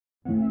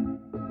Sunny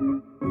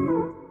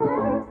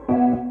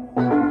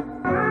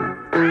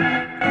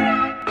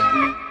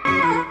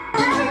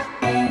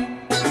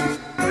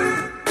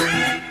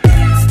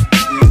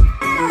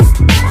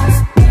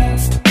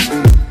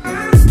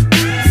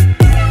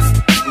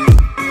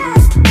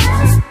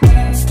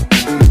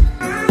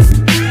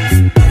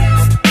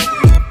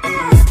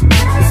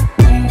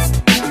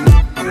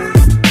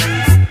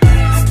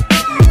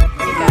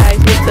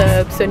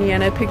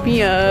Anna picked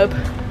me up.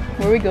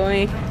 Where are we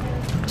going?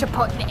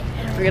 Chipotle.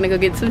 We're gonna go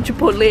get some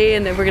Chipotle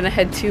and then we're gonna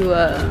head to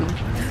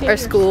our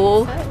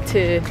school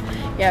to,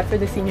 for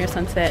the senior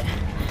sunset.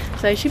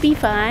 So it should be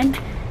fun.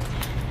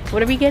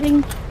 What are we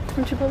getting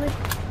from Chipotle?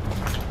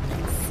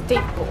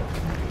 Steak bowl.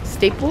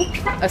 Steak bowl?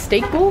 A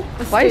steak bowl?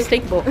 Why a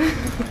steak bowl?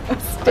 A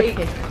steak.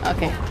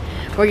 Okay.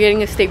 We're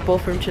getting a steak bowl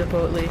from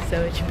Chipotle,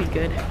 so it should be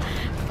good.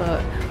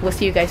 But we'll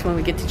see you guys when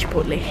we get to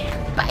Chipotle.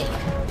 Bye.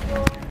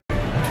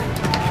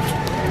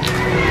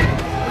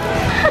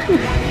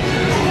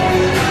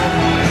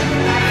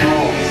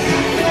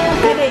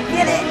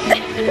 Get it!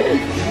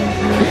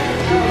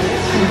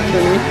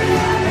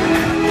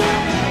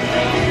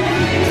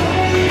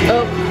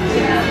 Oh.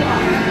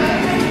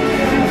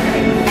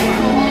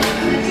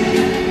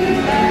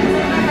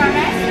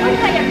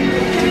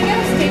 Can we get a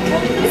steak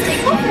bowl? A steak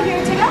bowl for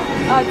here to go?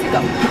 To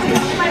go.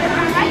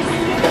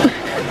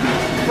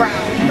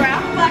 Brown.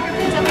 Brown? Black or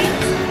pinto beans?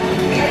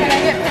 Can I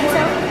get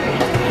pinto?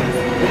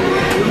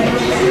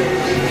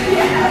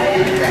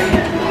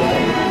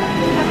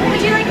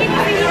 Would you like any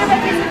fajita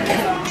veggies?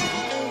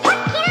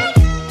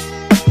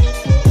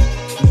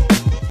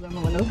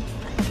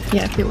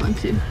 Yeah, if you want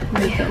to.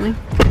 You tell me.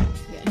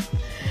 Okay.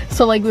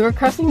 So like we were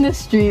crossing the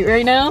street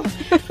right now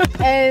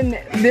and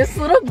this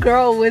little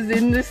girl was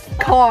in this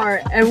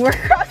car and we're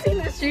crossing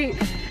the street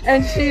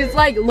and she's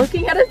like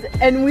looking at us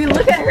and we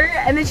look at her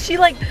and then she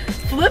like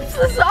flips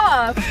us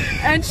off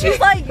and she's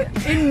like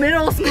in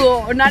middle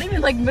school or not even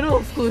like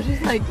middle school,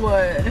 she's like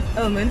what?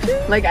 Elementary?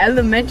 Like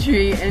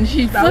elementary, and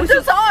she flipped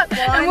us off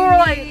and we were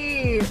like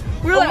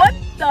what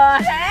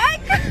the heck?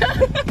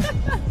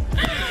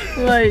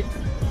 Like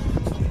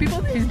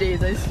people these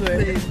days, I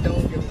swear. They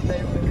don't.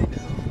 They really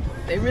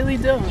don't. They really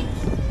don't.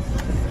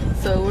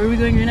 So where are we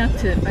going right now? Back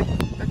to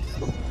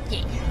school?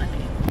 Yeah.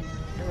 Okay.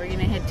 So we're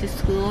gonna head to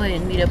school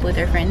and meet up with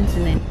our friends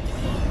and then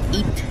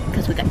eat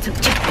because we got some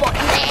Chipotle.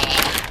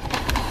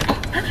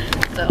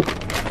 So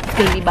it's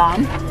gonna be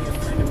bomb.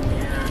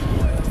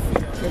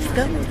 Let's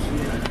go.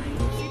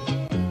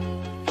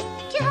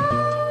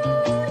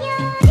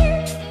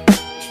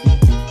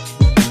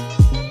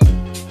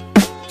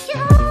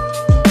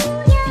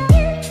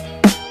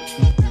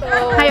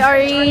 Hi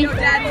Ari,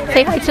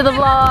 say hi to the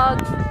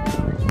vlog.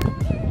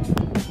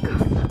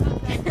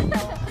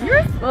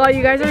 Oh,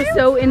 you guys are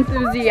so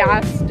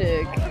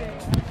enthusiastic.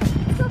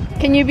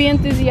 Can you be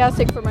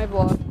enthusiastic for my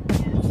vlog?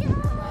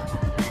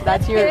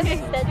 That's your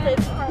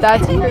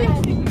enthusiastic.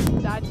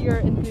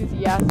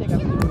 I'm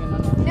doing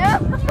another.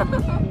 Yep.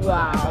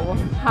 Wow.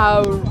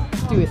 How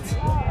do it?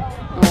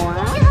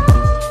 Wow.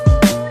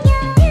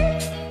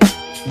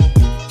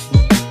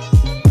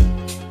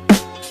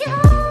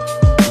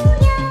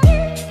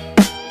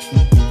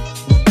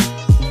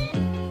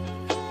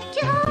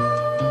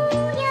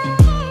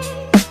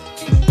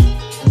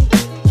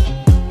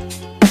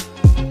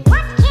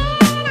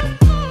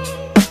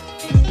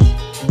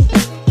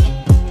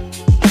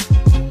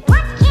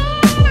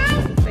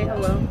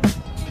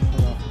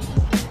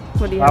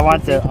 I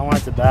want to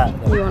bat.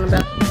 You want to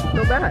bat?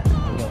 Go bat.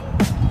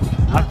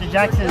 After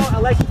Jackson. I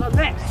like the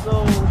next,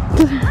 so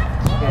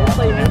Okay, I'll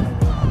play next.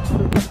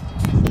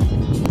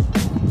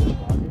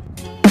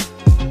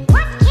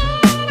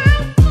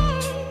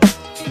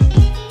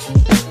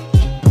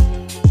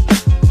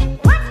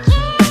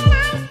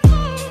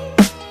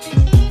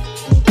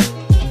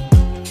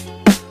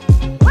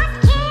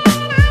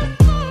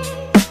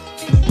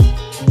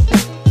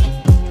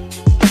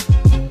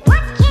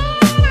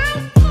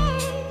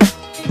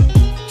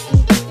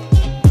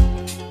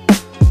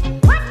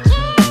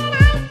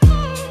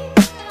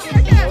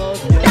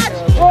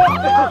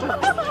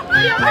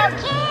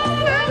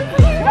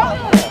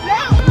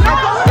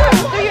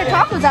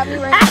 At me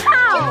right now. I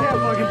can't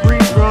fucking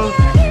breathe, bro.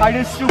 I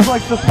just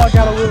suplexed the fuck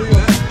out of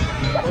William.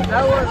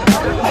 That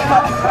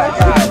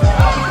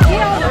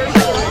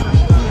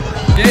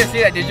You didn't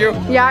see that, did you?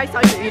 Yeah, I saw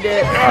you eat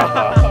it.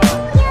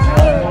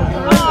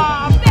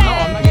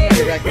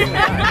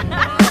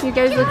 You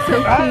guys look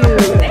so cute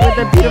with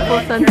the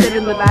beautiful sunset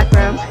in the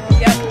background.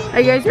 Yep.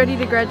 Are you guys ready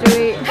to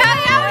graduate?